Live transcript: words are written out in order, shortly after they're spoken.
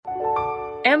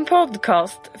En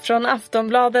podcast från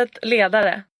Aftonbladet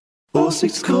Ledare.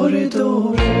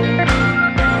 Åsiktskorridoren.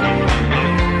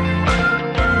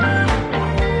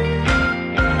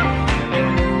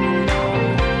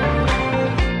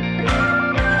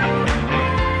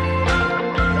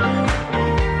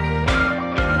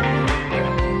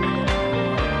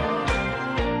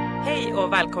 Hej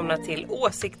och välkomna till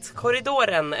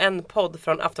Åsiktskorridoren, en podd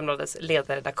från Aftonbladets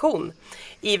ledarredaktion.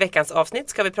 I veckans avsnitt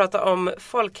ska vi prata om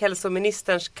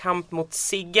folkhälsoministerns kamp mot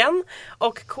ciggen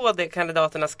och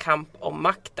KD-kandidaternas kamp om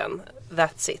makten.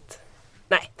 That's it.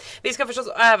 Nej, vi ska förstås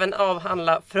även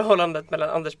avhandla förhållandet mellan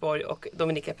Anders Borg och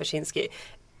Dominika Persinski,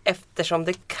 eftersom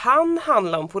det kan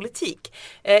handla om politik.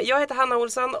 Jag heter Hanna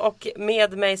Olsson och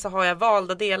med mig så har jag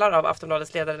valda delar av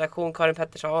Aftonbladets ledarredaktion Karin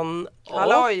Pettersson och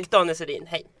Daniel Swedin.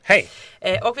 Hej. Hej.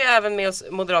 Och vi har även med oss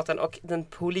moderaten och den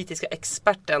politiska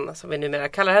experten, som vi numera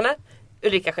kallar henne,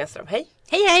 Ulrika Schenström. Hej.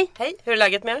 Hej, hej. Hej, hur är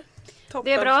läget med er?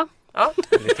 Toppen. Det är bra. Ja.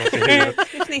 Det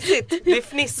är fnissigt. Det är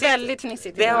fnissigt. Väldigt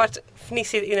fnissigt. Det har varit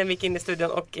fnissigt innan vi gick in i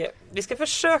studion och vi ska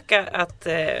försöka att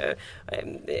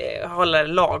hålla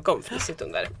lagom fnissigt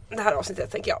under det här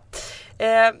avsnittet, tänker jag.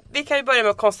 Vi kan ju börja med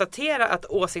att konstatera att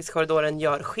åsiktskorridoren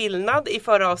gör skillnad. I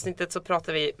förra avsnittet så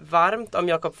pratade vi varmt om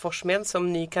Jakob Forssmed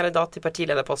som ny kandidat till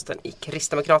partiledarposten i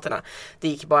Kristdemokraterna. Det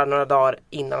gick bara några dagar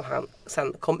innan han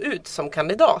sen kom ut som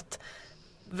kandidat.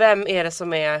 Vem är det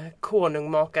som är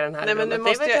konungmakaren här? Nej, men nu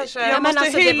måste jag måste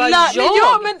alltså, hylla.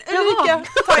 Men Ulrika,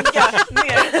 tagga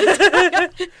ner.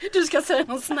 Du ska säga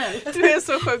något snällt. Du är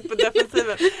så sjuk på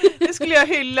defensiven. Nu skulle jag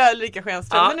hylla Ulrika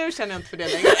Schenström, men nu känner jag inte för det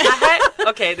längre.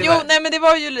 Okay, men det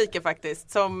var ju Ulrika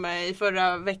faktiskt som i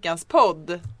förra veckans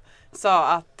podd sa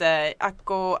att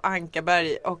Acko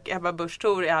Ankarberg och Ebba Busch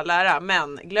Thor är all ära,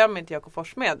 men glöm inte Jakob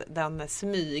Forssmed, den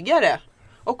smygare.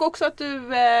 Och också att du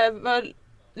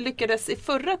lyckades i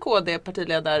förra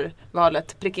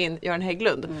KD-partiledarvalet pricka in Göran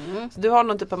Hägglund. Så du har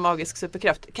någon typ av magisk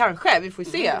superkraft. Kanske, vi får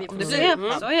se om det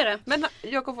blir. Så är det. Men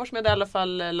Jakob Forssmed har i alla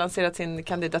fall lanserat sin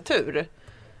kandidatur.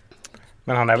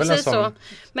 Men han är väl precis en sån... så.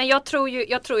 Men jag tror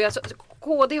ju alltså,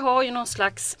 KD har ju någon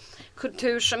slags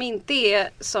kultur som inte är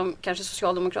som kanske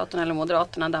Socialdemokraterna eller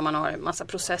Moderaterna, där man har en massa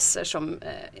processer som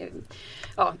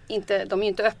de är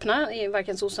inte öppna i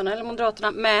varken sossarna eller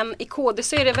Moderaterna, men i KD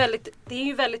så är det är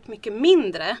ju väldigt mycket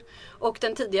mindre, och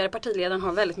den tidigare partiledaren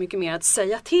har väldigt mycket mer att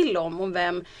säga till om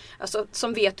vem, alltså,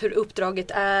 som vet hur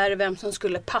uppdraget är, vem som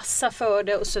skulle passa för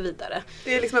det och så vidare.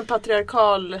 Det är liksom en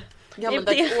patriarkal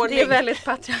gammaldags ordning. Det är väldigt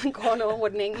patriarkal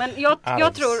ordning, men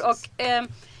jag tror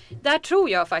där tror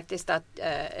jag faktiskt att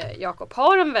Jakob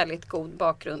har en väldigt god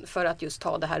bakgrund för att just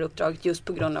ta det här uppdraget, just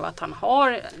på grund av att han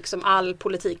har liksom all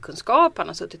politikkunskap. Han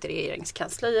har suttit i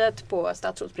regeringskansliet på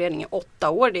statsrådsberedningen i 8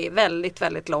 år. Det är väldigt,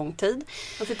 väldigt lång tid.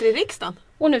 Han sitter i riksdagen.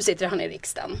 Och nu sitter han i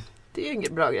riksdagen. Det är ju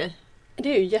ingen bra grej.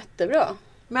 Det är ju jättebra.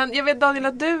 Men jag vet, Daniel,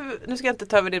 att nu ska jag inte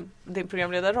ta över din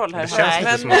programledarroll här. Det känns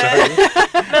inte som att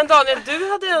men Daniel,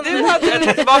 du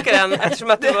hade tillbaka den,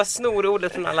 eftersom att det var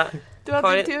snorordet från alla. Du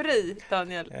hade en teori,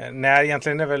 Daniel. Nej,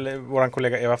 egentligen är väl vår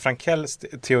kollega Eva Frankells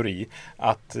teori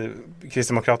att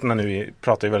Kristdemokraterna nu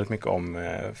pratar ju väldigt mycket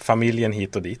om familjen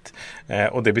hit och dit.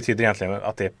 Och det betyder egentligen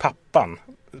att det är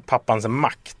pappans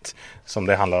makt som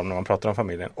det handlar om när man pratar om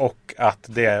familjen. Och att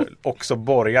det också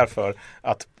borgar för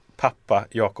att pappa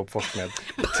Jakob Forssmed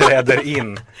träder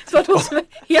in. Helt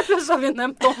plötsligt har vi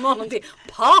nämnt om honom till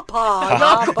pappa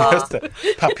Jakob. Just det.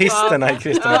 Papisterna i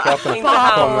Kristdemokraterna.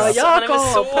 Han är väl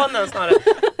sonen snarare.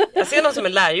 Jag ser någon som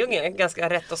en lärjunge, ganska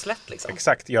rätt och slätt liksom.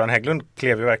 Exakt, Göran Hägglund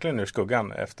klev ju verkligen ur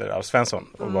skuggan efter Alf Svensson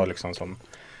och var liksom som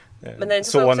men det är inte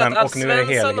sonen, så att och nu är det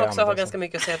Svensson också har ganska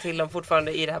mycket att säga till om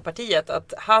fortfarande i det här partiet,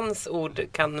 att hans ord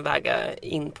kan väga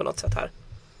in på något sätt här.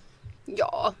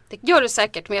 Ja, det gör det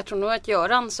säkert, men jag tror nog att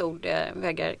Görans ord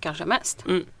väger kanske mest.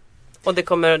 Och det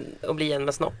kommer att bli en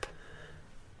med snopp.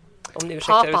 Om ni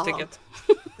ursäktar uttrycket.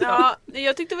 Ja,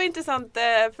 jag tyckte det var intressant,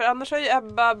 för annars har ju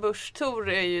Ebba Busch Thor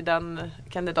är ju den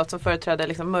kandidat som företräder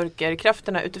liksom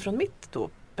mörkerkrafterna utifrån mitt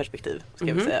perspektiv, ska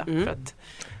jag säga. För att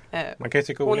man kan ju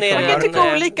tycka hon olika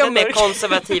är den mer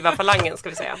konservativa falangen, ska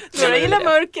vi säga. Några gillar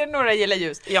mörker, några gillar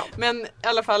ljus. Ja. Men i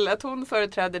alla fall att hon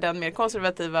företräder den mer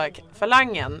konservativa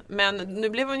falangen. Men nu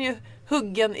blev hon ju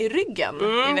huggen i ryggen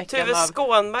i veckan Tuve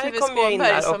Skånberg kom ju in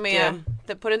där som är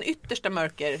på den yttersta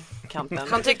mörkerkanten.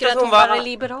 Han tycker att hon var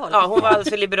liberal. Ja, hon var alldeles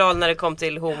för liberal när det kom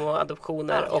till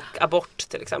homoadoptioner och abort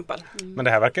till exempel. Men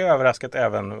det här verkar ju överraskat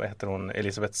även, vad heter hon,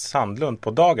 Elisabeth Sandlund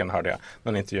på Dagen, hörde jag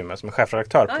någon intervju med, som är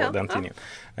chefredaktör på den tidningen.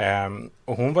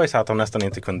 Och hon var ju så att hon nästan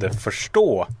inte kunde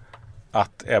förstå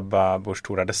att Ebba Busch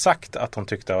Thor hade sagt att hon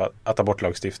tyckte att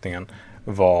abortlagstiftningen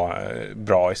var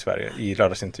bra i Sverige i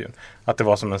lördagsintervjun. Att det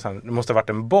var som det måste ha varit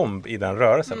en bomb i den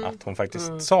rörelsen att hon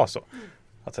faktiskt sa så.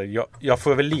 Alltså, jag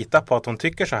får väl lita på att hon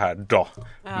tycker så här då.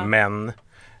 Ja. Men,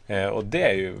 och det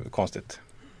är ju konstigt.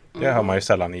 Det hör man ju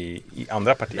sällan i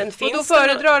andra partier. Men och då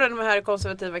föredrar de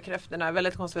här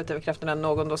väldigt konservativa krafterna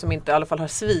någon då som inte i alla fall har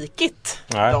svikit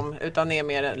dem utan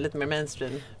är lite mer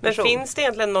mainstream. Men finns det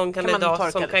egentligen någon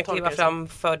kandidat som kan kliva fram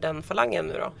för den falangen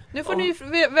nu då? Nu får ni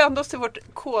vända oss till vårt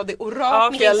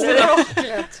KD-orakel.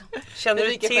 Känner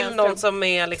du till någon som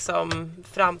är liksom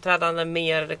framträdande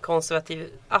mer konservativ?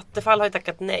 Attefall har ju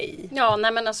tackat nej. Ja,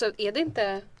 nej men alltså är det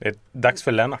inte... Det är dags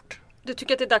för Lennart. Du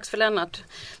tycker att det är dags för Lennart?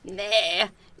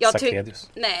 Nej.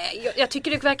 Jag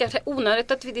tycker det verkar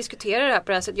onödigt att vi diskuterar det här på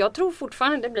det här sättet. Jag tror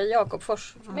fortfarande det blir Jakob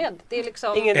Forssmed. Det är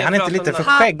liksom... Är han inte lite för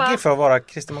skäggig för att vara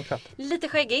kristdemokrat? Lite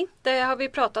skäggig. Det har vi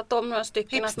pratat om några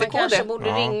stycken. Att man kanske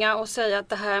borde ringa och säga att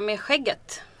det här med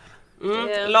skägget.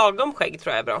 Lagom skägg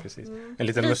tror jag är bra. Precis. En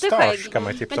liten mustasch kan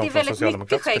man ju tipsa om från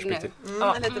socialdemokratiskt perspektiv.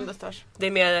 En liten mustasch. Det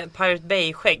är mer Pirate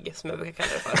Bay-skägg som jag brukar kalla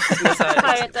det för.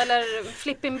 Pirate eller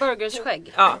Flipping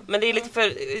Burgers-skägg. Ja, men det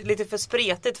är lite för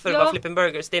spretigt för att vara Flipping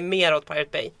Burgers. Det är mer åt Pirate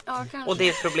Bay. Ja, och det är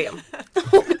ett problem.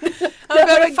 Det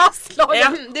är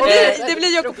fastslagen. Det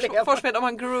blir Jakob Forssmed om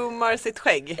han groomar sitt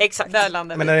skägg. Exakt. Där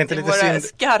landar men är det inte lite synd,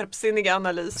 skarpsinniga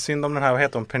analys. Synd om den här, vad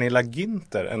heter hon? Pernilla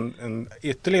Günther, en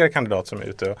ytterligare kandidat som är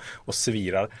ute och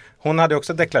svirar. Hon hade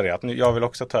också deklarerat, jag vill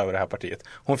också ta över det här partiet.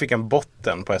 Hon fick en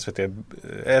botten på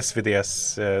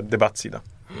SVDs debattsida.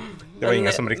 Det var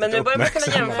ingen som riktigt men nu börjar man kunna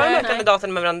uppmärksammade. jämföra med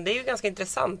kandidaterna med varandra. Det är ju ganska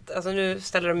intressant. Alltså nu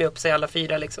ställer de ju upp sig alla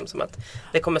fyra liksom, som att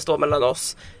det kommer stå mellan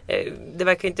oss. Det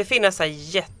verkar inte finnas så här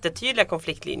jättetydliga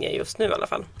konfliktlinjer just nu i alla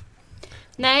fall.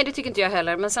 Nej, det tycker inte jag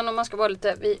heller. Men sen om man ska vara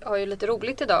lite, vi har ju lite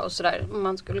roligt idag och sådär.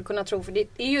 Man skulle kunna tro, för det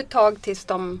är ju ett tag tills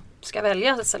de ska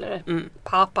väljas. Eller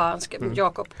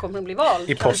Jakob kommer att bli vald.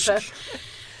 I påsk.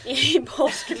 I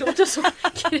påsk låter så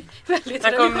väldigt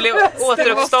Han kommer bli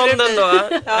återuppstånden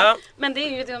då. Ja. Men det är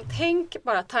ju, tänk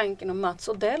bara tanken om Mats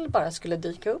Odell bara skulle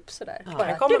dyka upp sådär. Ja,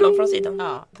 bara kommer någon från sidan.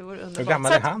 Ja, det vore underbart. Hur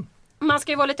gammal är han? Man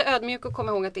ska ju vara lite ödmjuk och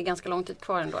komma ihåg att det är ganska lång tid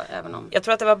kvar ändå. Även om... Jag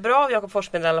tror att det var bra av Jakob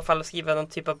Forssmed i alla fall att skriva någon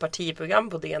typ av partiprogram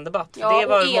på DN Debatt. Ja, det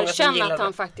var och erkänna att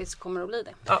han det. faktiskt kommer att bli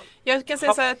det. Ja. Jag kan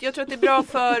säga så här att jag tror att det är bra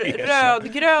för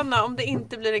rödgröna om det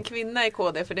inte blir en kvinna i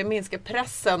KD. För det minskar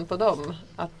pressen på dem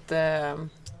att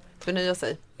förnya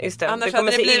sig. Just det, annars det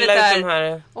kommer hade det se blivit illa ut de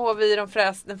här... vi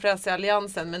den fräsiga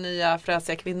alliansen med nya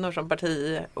fräsiga kvinnor som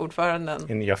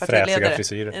partiordföranden. I nya fräsiga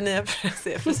frisyrer. I nya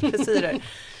fräsiga frisyrer.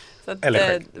 Så att,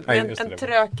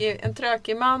 en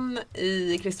trökig man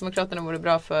i Kristdemokraterna vore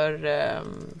bra för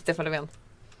Stefan Löfven.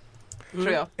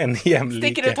 Tror jag. En jämlike.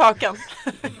 Sticker ut hakan.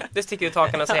 Du sticker ut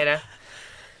hakan och säger det.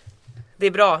 Det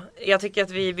är bra. Jag tycker att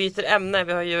vi byter ämne.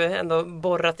 Vi har ju ändå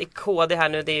borrat i KD här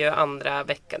nu. Det är ju andra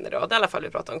veckan idag. I alla fall vi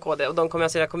pratar om KD. Och de kommer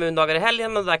att ha sina kommundagar i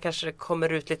helgen. Och där kanske det kommer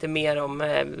ut lite mer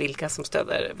om vilka som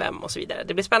stöder vem och så vidare.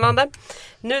 Det blir spännande.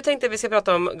 Nu tänkte vi ska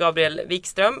prata om Gabriel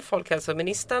Wikström,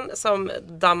 folkhälsoministern, som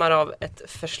dammar av ett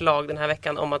förslag den här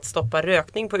veckan om att stoppa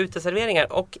rökning på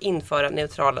uteserveringar och införa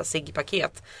neutrala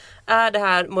ciggpaket. Är det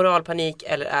här moralpanik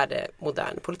eller är det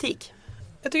modern politik?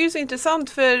 Jag tycker det är så intressant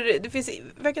för det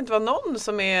verkar inte vara någon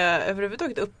som är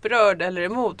överhuvudtaget upprörd eller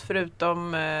emot förutom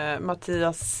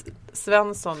Mattias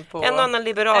Svensson på... En annan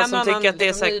liberal som tycker att det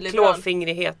är så här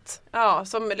klåfingrighet. Ja,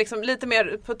 som liksom lite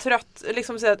mer på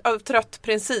av trött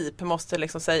princip måste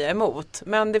liksom säga emot.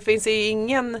 Men det finns ju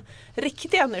ingen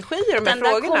riktig energi i de här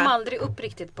frågorna. Den där kom aldrig upp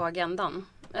riktigt på agendan.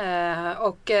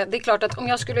 Och det är klart att om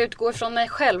jag skulle utgå ifrån mig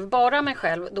själv, bara mig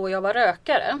själv, då jag var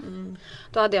rökare,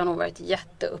 då hade jag nog varit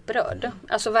jätteupprörd.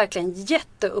 Alltså verkligen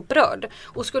jätteupprörd.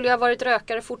 Och skulle jag varit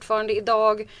rökare fortfarande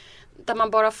idag, där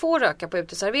man bara får röka på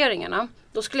uteserveringarna,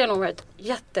 då skulle jag nog varit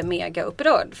jättemega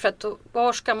upprörd. För att då,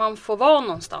 var ska man få vara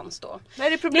någonstans då? Nej,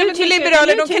 det är problemet med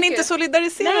liberaler, de kan inte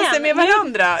solidarisera sig med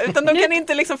varandra. Utan de kan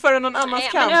inte liksom föra någon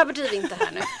annans kamp. Men överdriv inte här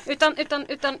nu.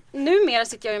 Utan numera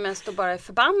sitter jag ju mest och bara är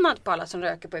förbannad på alla som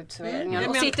röker på uteserveringar.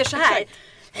 Och sitter så här.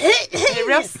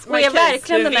 Och jag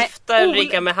verkligen den viftar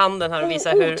Ulrika med handen här och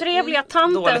visar hur otrevliga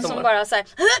tanten som bara så här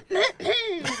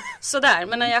sådär.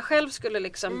 Men när jag själv skulle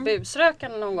liksom busröka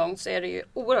någon gång så är det ju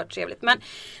oerhört trevligt. Men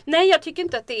nej, jag tycker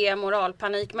inte att det är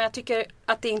moralpanik. Men jag tycker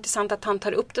att det är intressant att han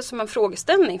tar upp det som en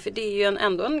frågeställning. För det är ju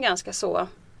ändå en ganska så...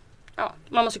 Ja,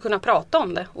 man måste kunna prata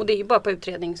om det. Och det är ju bara på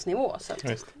utredningsnivå. Så att,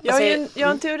 jag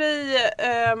har en teori.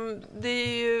 Det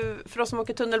är ju för oss som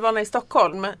åker tunnelbana i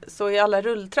Stockholm så är alla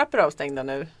rulltrappor avstängda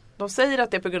nu. De säger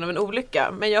att det är på grund av en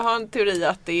olycka. Men jag har en teori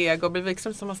att det är Gabriel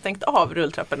Wikström som har stängt av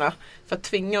rulltrapporna. För att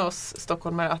tvinga oss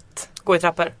stockholmare att gå i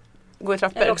trappor.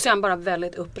 Eller också är han bara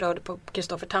väldigt upprörd på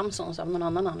Kristoffer Tamsons av någon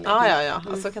annan anledning. Ja.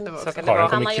 Så kan det vara. Karin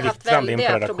kommer kvittrande in på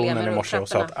redaktionen i morse och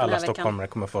sa att alla stockholmare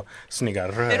kommer få snygga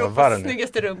rövar nu.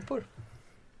 Snyggaste rumpor.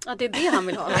 Ja, det är det han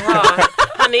vill ha. Aha.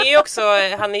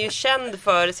 Han är ju känd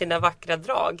för sina vackra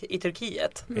drag i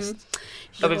Turkiet.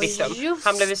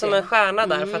 Han blev ju som en stjärna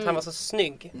där för att han var så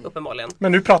snygg, uppenbarligen.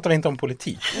 Men nu pratar vi inte om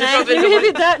politik. Nej, nu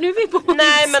är vi på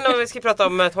Nej, men om vi ska prata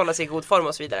om att hålla sig i god form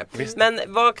och så vidare. Men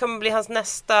vad kommer bli hans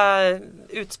nästa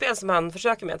utspel som han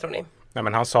försöker med, tror ni? Nej,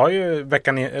 men han sa ju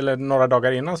eller några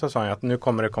dagar innan så sa han att nu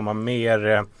kommer det komma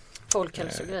mer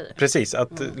folkhälsogrejer. Precis,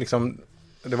 att liksom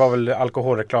det var väl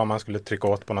alkoholreklam man skulle trycka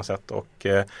åt på något sätt och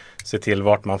se till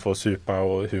vart man får supa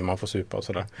och hur man får supa och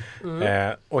sådär.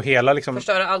 Och hela liksom...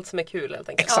 Förstöra allt som är kul helt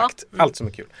enkelt. Exakt, allt som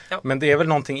är kul. Ja. Men det är väl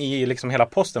någonting i liksom hela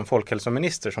posten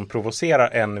folkhälsominister som provocerar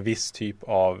en viss typ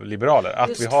av liberaler. Att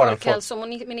just vi har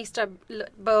folkhälsoministrar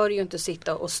bör ju inte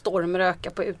sitta och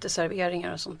stormröka på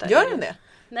uteserveringar och sånt där. Gör den det?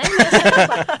 Nej, men jag säger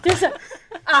bara, det är så,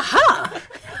 aha!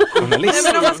 Nej,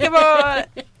 men om man ska vara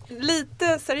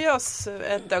lite seriös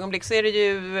ett ögonblick så är det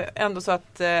ju ändå så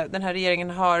att den här regeringen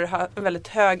har en väldigt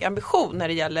hög ambition när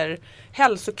det gäller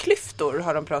hälsoklyftor,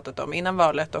 har de pratat om innan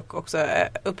valet och också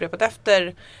upprepat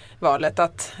efter valet,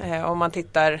 att om man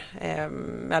tittar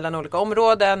mellan olika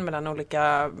områden, mellan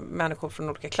olika människor från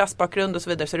olika klassbakgrund och så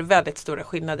vidare, så är det väldigt stora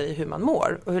skillnader i hur man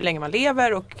mår och hur länge man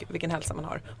lever och vilken hälsa man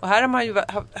har. Och här har man ju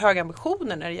höga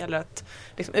ambitioner när det gäller att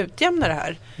liksom utjämna det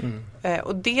här.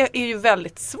 Och det är ju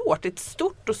väldigt svårt. Det är ett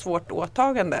stort och svårt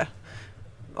åtagande.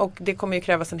 Och det kommer ju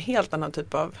krävas en helt annan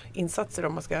typ av insatser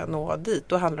om man ska nå dit.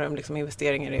 Då handlar det om liksom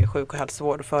investeringar i sjuk- och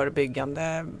hälsovård och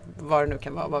förebyggande, vad det nu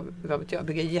kan vara. Vad vet jag,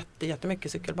 bygga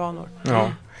jättemycket cykelbanor.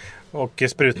 Ja. Och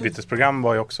sprutbytesprogram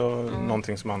var ju också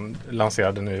någonting som man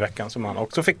lanserade nu i veckan, som man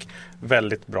också fick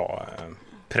väldigt bra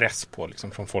press på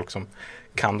liksom, från folk som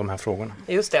kan de här frågorna.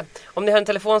 Just det. Om ni har en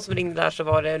telefon som ringde där så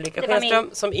var det Ulrika Schenström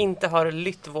som inte har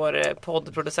lytt vår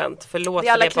poddproducent. Förlåt. Det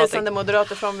är alla krisande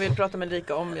moderater som vill prata med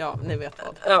Ulrika om, ja, ni vet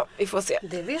vad. Ja, vi får se.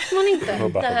 Det vet man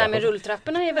inte. Det här med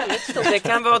rulltrapporna är väldigt stort. Det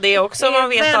kan vara det också, man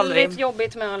vet aldrig. Det är väldigt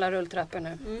jobbigt med alla rulltrappor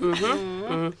nu.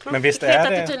 Men visst jag vet är att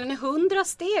det det tydligen är 100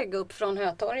 steg upp från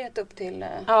Hötorget upp till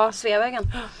Sveavägen.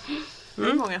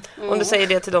 Många. Om du säger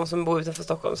det till de som bor utanför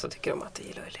Stockholm så tycker de att det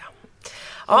är löjliga.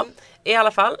 Ja, i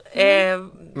alla fall.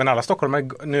 Men alla stockholmare,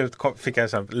 nu fick jag en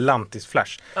sån här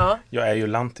lantis-flash. Ja. Jag är ju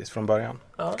lantis från början.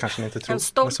 Kanske ni inte tror. En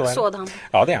stolt sådan.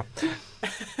 Ja, det är.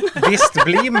 Visst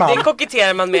blir man... Det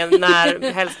koketterar man med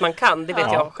när helst man kan. Det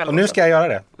vet jag själv. Och nu ska jag göra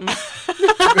det.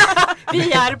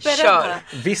 Vi är beredda.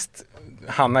 Visst,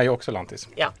 Hanna är ju också lantis.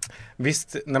 Ja.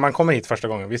 Visst, när man kommer hit första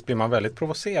gången, visst blir man väldigt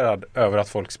provocerad över att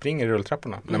folk springer i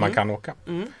rulltrapporna när man kan åka.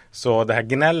 Så det här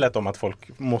gnället om att folk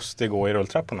måste gå i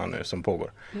rulltrapporna nu som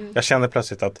pågår. Jag känner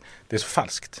plötsligt att det är så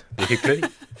falskt. Det är hyckleri.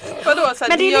 Vadå? Så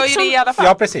men det gör liksom... ju det i alla fall.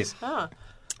 Ja, precis.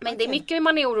 Men det är mycket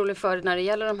man är orolig för när det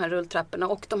gäller de här rulltrapporna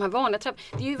och de här vanliga trapporna.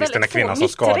 Det är ju visst, väldigt den här kvinnan som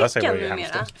skadar sig var ju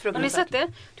hemskt. Har ni sett det?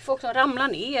 Det är folk som ramlar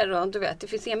ner och du vet, det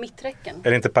finns inga mitträcken. Är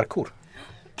det inte parkour?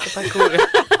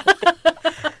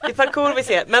 Det är parkour vi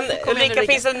ser. Men Ulrika,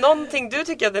 finns det någonting du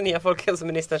tycker att den nya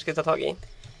folkhälsoministern ska ta tag i?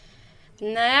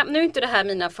 Nej, nu är inte det här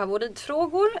mina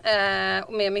favoritfrågor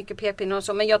med mycket p-pinnar och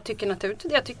så, men jag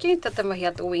tycker inte att den var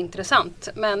helt ointressant.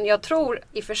 Men jag tror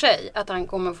i och för sig att han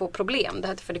kommer få problem,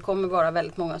 för det kommer vara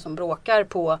väldigt många som bråkar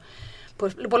på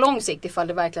lång sikt ifall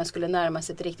det verkligen skulle närma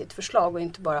sig ett riktigt förslag och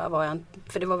inte bara vara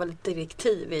för det var väl ett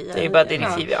direktiv i. Det är bara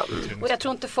direktiv, ja. Och jag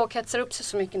tror inte folk hetsar upp sig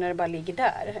så mycket när det bara ligger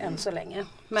där än så länge.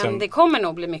 Men det kommer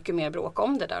nog bli mycket mer bråk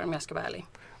om det där om jag ska vara ärlig.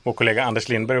 Vår kollega Anders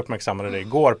Lindberg uppmärksammade det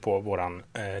igår på våran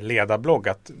ledarblogg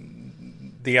att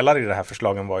delar i det här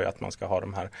förslagen var ju att man ska ha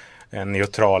de här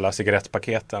neutrala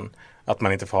cigarettpaketen, att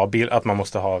man inte får ha att man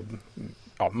måste ha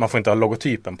man får inte ha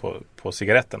logotypen på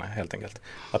cigaretterna helt enkelt.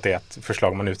 Att det är ett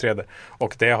förslag man utreder.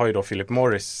 Och det har ju då Philip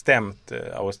Morris stämt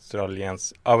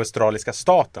australiska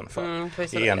staten för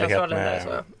i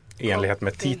enlighet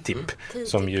med TTIP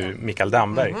som ju Mikael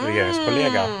Damberg,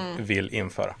 regeringskollega, vill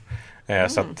införa.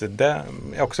 Så att det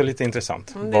är också lite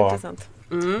intressant.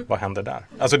 Vad händer där?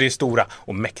 Alltså det är stora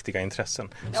och mäktiga intressen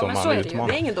som man utmanar.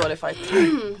 Det är ingen dålig fight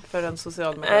för en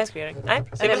socialdemokratisk regering. Nej,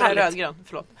 det är väl här rödgrön,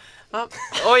 förlåt. Ja.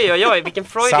 Oj, vilken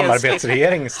Freudian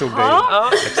samarbetsregering stod det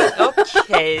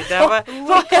Okej, det var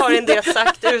vad Karin det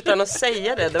sagt utan att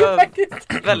säga det. Det var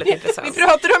väldigt intressant. Vi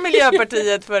pratade om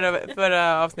Miljöpartiet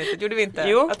förra avsnittet, gjorde vi inte?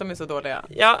 Jo. Att de är så dåliga.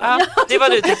 Ja, det var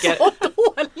du tycker. Så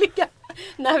dåliga.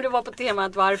 När det var på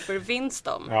temat varför finns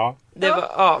de? Ja. Det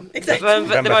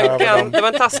var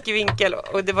en taskig vinkel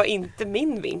och det var inte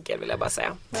min vinkel vill jag bara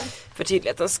säga. För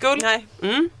tydlighetens skull. Nej.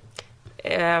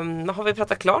 Har vi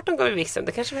pratat klart om Gabriel Wikström?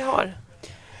 Det kanske vi har.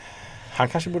 Han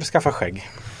kanske borde skaffa skägg.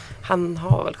 Han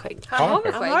har väl skägg. Han har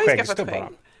väl Han har ju skaffat Skäggstubb skägg.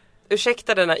 bara.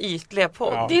 Ursäkta denna ytliga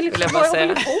podd. Ja. Det är liksom vad jag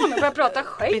håller på med. Börja prata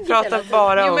skägg. Vi pratar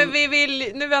bara om... Jo,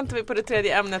 men nu väntar vi på det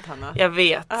tredje ämnet, Hanna. Jag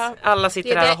vet. Alla sitter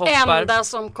Det här är och hoppar. det enda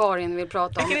som Karin vill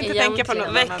prata om. Jag kan inte tänka på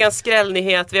något. Veckans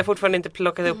skrällnyhet. Vi har fortfarande inte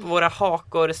plockat upp våra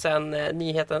hakor sen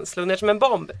nyheten slog ner som en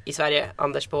bomb i Sverige.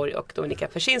 Anders Borg och Ulrika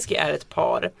Schenström är ett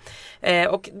par.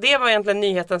 Och det var egentligen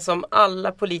nyheten som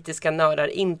alla politiska nördar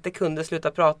inte kunde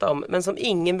sluta prata om. Men som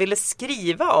ingen ville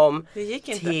skriva om. Det gick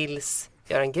inte. Tills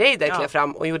Göran Greider klev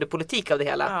fram och gjorde politik av det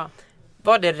hela. Ja.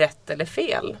 Var det rätt eller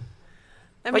fel?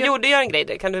 Vad gjorde Göran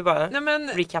Greider? Kan du bara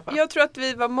recappa? Jag tror att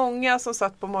vi var många som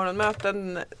satt på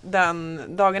morgonmöten den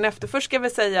dagen efter. Först ska vi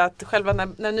säga att själva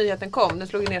när nyheten kom, den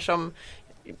slog ner som...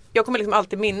 Jag kommer liksom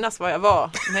alltid minnas vad jag var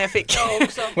när jag fick,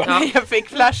 när jag fick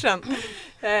flashen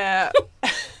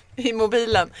i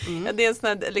mobilen. Det är en sån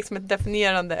här, liksom ett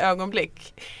definierande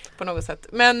ögonblick på något sätt.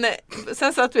 Men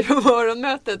sen satt vi på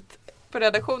morgonmötet på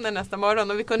redaktionen nästa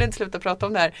morgon och vi kunde inte sluta prata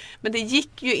om det här. Men det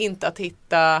gick ju inte att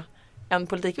hitta en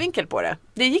politikvinkel på det.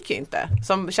 Det gick ju inte,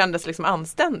 som kändes liksom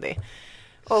anständig.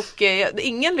 Och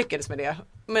ingen lyckades med det.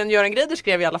 Men Göran Greider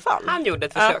skrev i alla fall. Han gjorde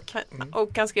ett försök.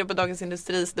 Och han skrev på Dagens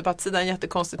Industris debattsida en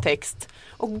jättekonstig text.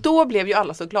 Och då blev ju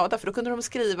alla så glada, för då kunde de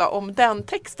skriva om den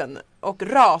texten och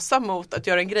rasa mot att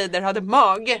Göran Greider hade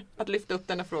mage att lyfta upp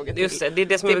denna frågan. Just det är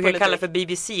det som vi brukar kalla för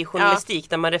BBC-journalistik,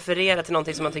 där man refererar till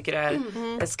någonting som man tycker är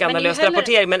en skandalös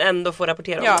rapportering, men ändå får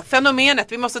rapportera om det.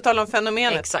 Fenomenet. Vi måste tala om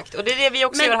fenomenet. Exakt, och det är det vi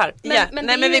också gör här.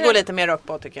 Men vi går lite mer rakt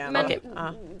på, tycker jag. Men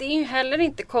det är ju heller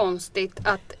inte konstigt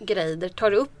att Greider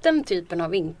tar upp den typen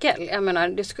av vinkel. Jag menar,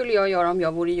 det skulle jag göra om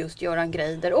jag vore just Göran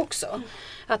Greider också.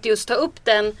 Att just ta upp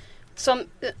den som...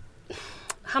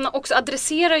 Han också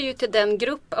adresserar ju till den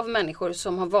grupp av människor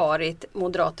som har varit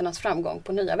Moderaternas framgång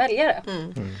på nya väljare.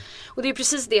 Och det är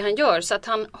precis det han gör. Så att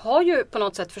han har ju på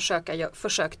något sätt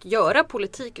försökt göra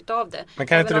politik utav det. Men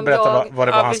kan inte du berätta vad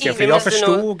det var han skrev? För jag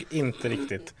förstod inte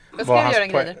riktigt vad hans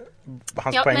poäng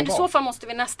var. Men i så fall måste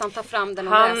vi nästan ta fram den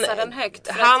och läsa den högt.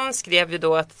 Han skrev ju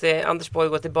då att Anders Borg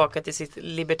går tillbaka till sitt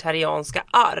libertarianska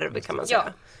arv, kan man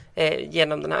säga.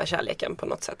 Genom den här kärleken på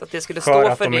något sätt. Att det skulle stå för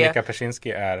det. För att Ulrika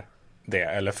Schenström är det,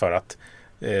 eller för att...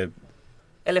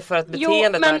 Eller för att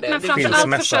beteendet är det. Men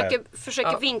framförallt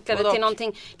försöker vinkla det till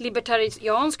någonting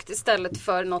libertarianskt istället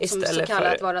för något som så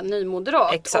kallat att vara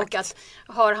nymoderat. Exakt. Och att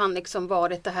har han liksom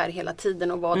varit det här hela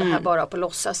tiden och var det här bara på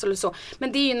låtsas eller så.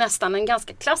 Men det är ju nästan en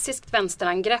ganska klassiskt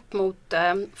vänsterangrepp mot,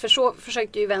 för så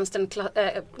försökte ju vänstern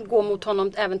gå mot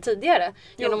honom även tidigare.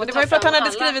 Det var ju för att han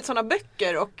hade skrivit sådana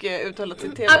böcker och uttalat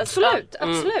sig till absolut.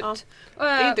 Ja. Det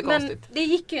är inte konstigt. Men det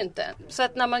gick ju inte. Så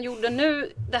att när man gjorde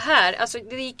nu det här, alltså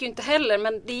det gick ju inte heller,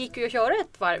 men det gick ju att göra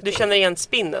ett varv. Du känner igen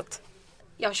spinnet?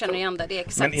 Jag känner igen det, är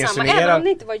exakt samma. Även om det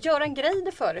inte var Göran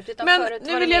Greider förut. Utan men förut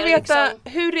nu vill jag veta,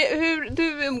 liksom... hur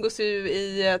du umgås ju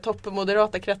i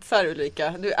toppmoderata kretsar,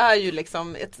 Ulrika. Du är ju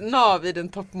liksom ett nav i den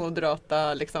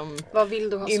toppmoderata liksom... Vad vill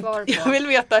du ha svar på? Jag vill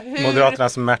veta hur...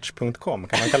 Moderaternasmatch.com,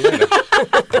 kan man kalla det?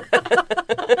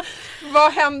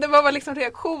 Vad hände? Vad var liksom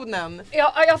reaktionen?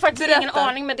 Jag har faktiskt ingen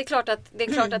aning, men det är klart att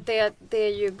det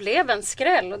ju blev en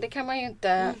skräll och det kan man ju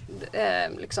inte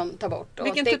liksom ta bort.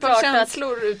 Vilken typ av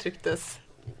känslor uttrycktes?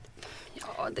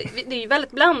 Ja, det är ju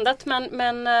väldigt blandat,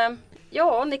 men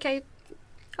ja, ni kan ju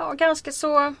ganska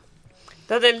så...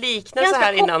 Du hade en liknelse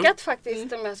här innan. Ganska chockat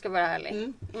faktiskt, om jag ska vara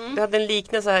ärlig. Du hade en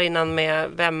liknelse här innan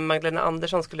med vem Magdalena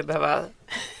Andersson skulle behöva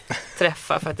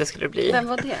träffa för att det skulle bli... Vem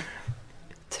var det?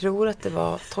 Tror att det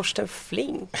var Torsten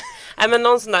Flink. Nej, men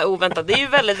någon sån där oväntat. Det är ju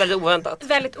väldigt, väldigt oväntat.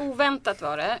 Väldigt oväntat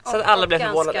var det. Så att alla blev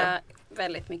förvånade. Ganska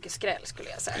väldigt mycket skräll, skulle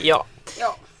jag säga. Ja.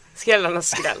 Skrällarnas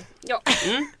skräll. Ja.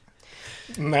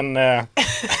 Men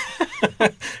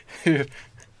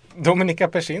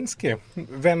Ulrika Schenström,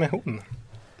 vem är hon?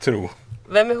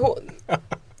 Vem är hon?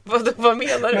 Vad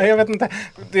menar du? Nej, jag vet inte.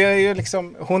 Det är ju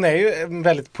liksom, hon är ju en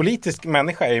väldigt politisk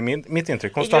människa i mitt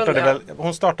intryck.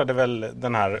 Hon startade väl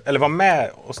den här, eller var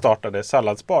med och startade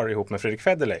Salladsbar ihop med Fredrik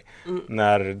Federley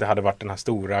när det hade varit den här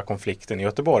stora konflikten i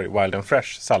Göteborg, Wild and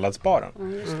Fresh, Salladsbaren.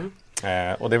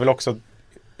 Och det är väl också,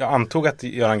 jag antog att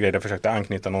Göran Greider försökte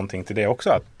anknyta någonting till det också,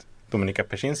 att Ulrika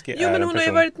Schenström är men hon har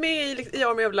ju varit med i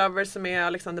Army of Lovers, som är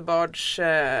Alexander Bards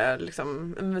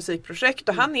liksom, musikprojekt,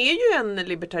 och han är ju en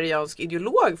libertariansk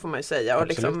ideolog, får man ju säga. Och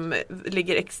liksom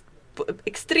ligger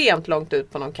extremt långt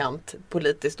ut på någon kant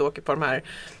politiskt, åker på de här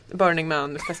Burning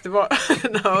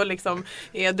Man-festivalerna och liksom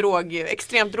är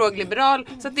extremt drogliberal.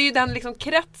 Så att det är ju den liksom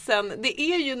kretsen, det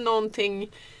är ju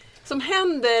någonting som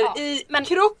händer i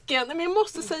krocken. Men jag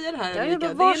måste säga det här,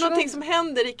 Ulrika. Det är någonting som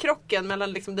händer i krocken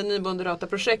mellan liksom det nymoderata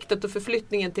projektet och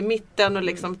förflyttningen till mitten och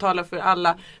liksom tala för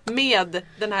alla med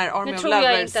den här Army of Lovers estetiken. Nu tror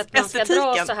jag inte att man ska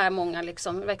dra så här många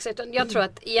liksom växlar. Jag tror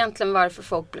att egentligen varför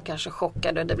folk blev kanske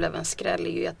chockade och det blev en skräll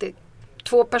är ju att det är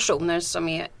 2 personer som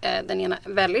är den ena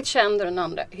väldigt känd och den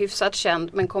andra hyfsat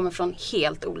känd men kommer från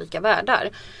helt olika världar.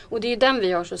 Och det är ju den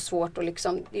vi har så svårt att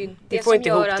liksom, det är ju det som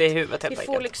gör att vi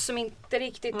får liksom inte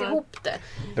riktigt ihop det.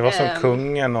 Det var som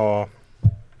kungen och...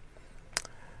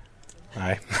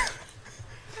 Nej.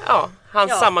 Ja,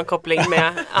 hans sammankoppling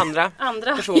med andra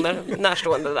personer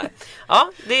närstående där.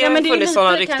 Ja, det har funnits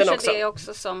sådana rykten också. Det är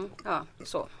också som,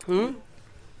 så.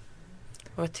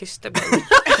 Vad tyst det blev.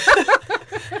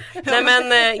 Nej men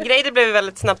Greider blev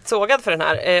väldigt snabbt sågad för den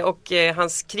här och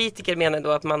hans kritiker menar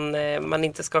då att man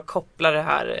inte ska koppla det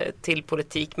här till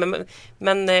politik.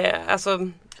 Men alltså,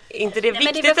 inte det viktigt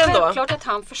ändå? Men det är väl självklart att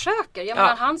han försöker. Jag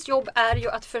menar, hans jobb är ju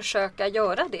att försöka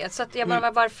göra det. Så att jag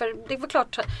menar, varför, det var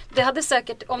klart, det hade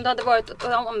säkert, om det hade varit åt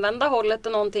omvända hållet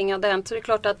och någonting hade hänt, så det är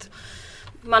klart att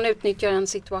man utnyttjar en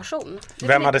situation.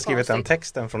 Vem hade skrivit den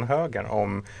texten från högern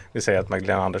om vi säger att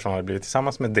Magdalena Andersson hade blivit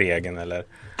tillsammans med Dregen eller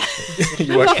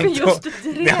Varför just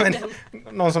Dregen? Ja,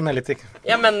 men, någon som är lite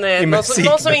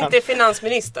någon som inte är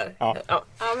finansminister. Ja,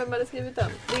 vem hade skrivit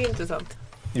den? Det är intressant.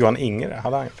 Johan Ingre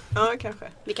hade han gjort. Ja, kanske.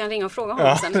 Vi kan ringa och fråga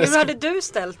honom sen. Hur hade du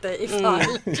ställt dig ifall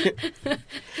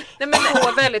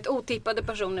två väldigt otippade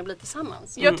personer blir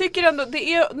tillsammans? Jag tycker ändå,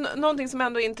 det är någonting som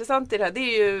ändå är intressant i det här. Det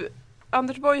är ju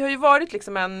Anders Borg har ju varit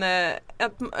liksom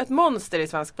ett monster i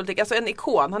svensk politik, alltså en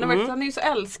ikon. Han är ju så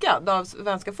älskad av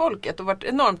svenska folket och varit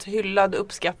enormt hyllad och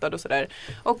uppskattad och sådär.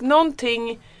 Och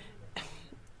någonting,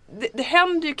 det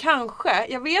händer ju kanske,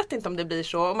 jag vet inte om det blir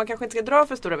så och man kanske inte ska dra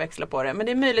för stora växlar på det, men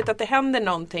det är möjligt att det händer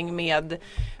någonting med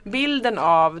bilden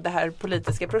av det här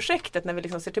politiska projektet när vi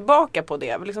liksom ser tillbaka på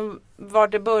det. Liksom var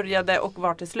det började och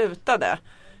var det slutade.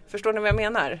 Förstår ni vad jag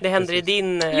menar? Det händer i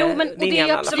din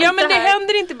hjärna. Ja, men det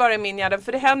händer inte bara i min hjärna.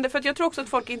 För det händer för att jag tror också att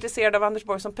folk är intresserade av Anders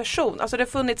Borg som person. Alltså det har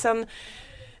funnits en...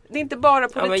 Det är inte bara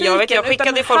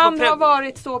politiken, utan han har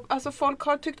varit så... Alltså folk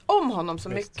har tyckt om honom så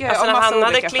mycket. Alltså när han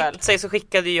hade klippt sig så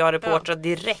skickade jag reportrar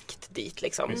direkt dit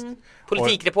liksom.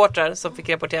 Politikreportrar som fick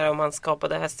rapportera om han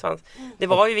skapade hästsvans. Det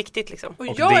var ju viktigt liksom. Och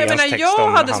jag hade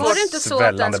var det inte så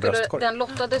att den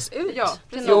lottades ut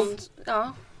till någon...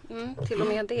 Ja. Till och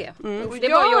med det. Det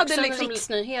var ju också en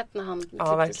riksnyhet när han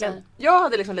verkligen. Sig. Jag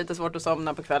hade liksom lite svårt att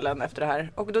somna på kvällen efter det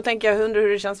här. Och då tänker jag, undrar hur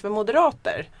det känns för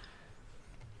moderater.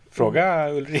 Fråga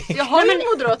Ulrika. Jag har ju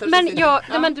moderater.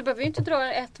 Men du behöver ju inte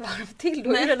dra ett varv till.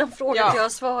 Då är det den frågan jag har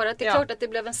svarat. Det är klart att det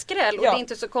blev en skräll. Och det är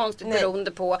inte så konstigt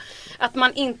beroende på att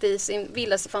man inte i sin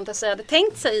vildaste fantasi hade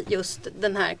tänkt sig just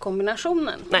den här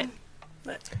kombinationen. Nej.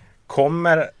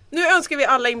 Nu önskar vi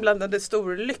alla inblandade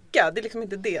stor lycka. Det är liksom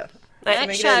inte det.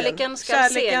 Nej, kärleken ska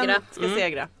segra,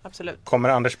 absolut. Kommer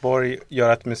Anders Borg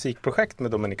göra ett musikprojekt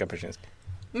med Dominika Persinski?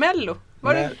 Mello.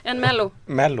 En Mello.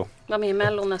 Var med i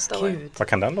Mello nästa år. Vad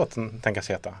kan den låten tänkas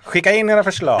heta? Skicka in era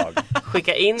förslag. Så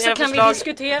kan vi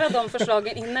diskutera de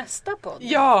förslagen i nästa podd.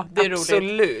 Ja, det är roligt.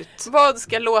 Absolut. Vad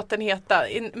ska låten heta?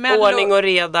 Ordning och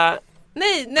reda.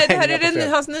 Nej, det här är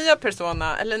hans nya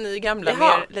persona. Eller ny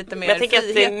gamla, lite mer jag tänker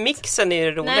frihet. Att mixen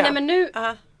är roliga. Nej, men nu...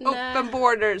 Open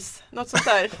borders, något sånt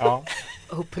där.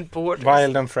 Open borders.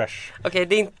 Wild and fresh. Okej,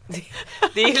 det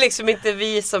är liksom inte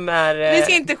vi som är vi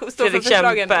ska inte stå för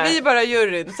förslagen. Vi är bara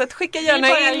juryn. Så att skicka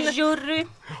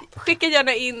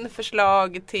gärna in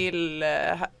förslag till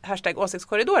hashtag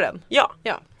åsiktskorridoren. Ja.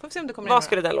 Får vi se om det kommer Vad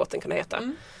skulle den låten kunna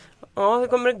heta? Ja, hur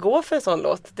kommer det gå för en sån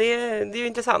låt? Det är ju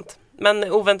intressant.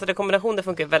 Men oväntade kombinationer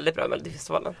funkar väldigt bra med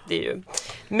Melodifestivalen. Det är ju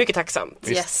mycket tacksamt.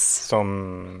 Visst,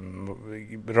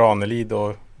 som Ranelid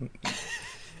och...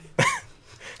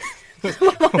 Vem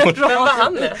var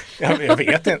han med? Jag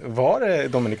vet inte. Var det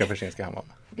Dominika Persinski han var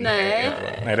med?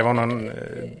 Nej, det var någon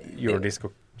eurodisco.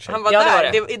 Han var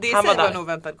där. Det var en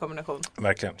oväntad kombination.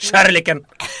 Verkligen. Kärleken!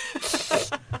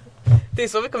 Det är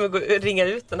så vi kommer ringa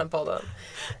ut den här podden.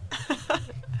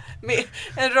 Med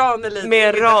en Ranelid.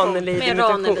 Med Ranelid.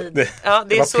 Ja,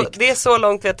 det är så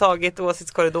långt vi har tagit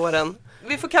åsiktskorridoren.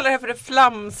 Vi får kalla det här för det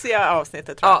flamsiga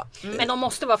avsnittet, tror jag. Men de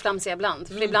måste vara flamsiga ibland.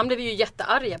 För ibland blir vi ju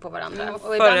jättearga på varandra.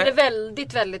 Och ibland är det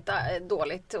väldigt, väldigt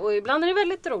dåligt. Och ibland är det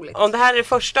väldigt roligt. Om det här är det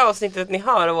första avsnittet ni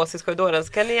hör av åsiktskorridoren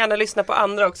så kan ni gärna lyssna på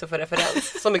andra också för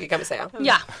referens. Så mycket kan vi säga.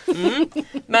 Ja.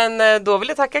 Men då vill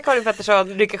jag tacka Karin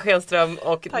Pettersson, Ulrika Schenström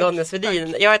och Daniel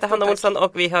Swedin. Jag heter Hanna Olsson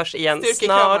och vi hörs igen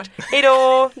snart. Hej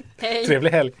då!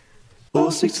 Trevlig helg!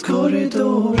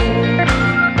 Åsiktskorridoren.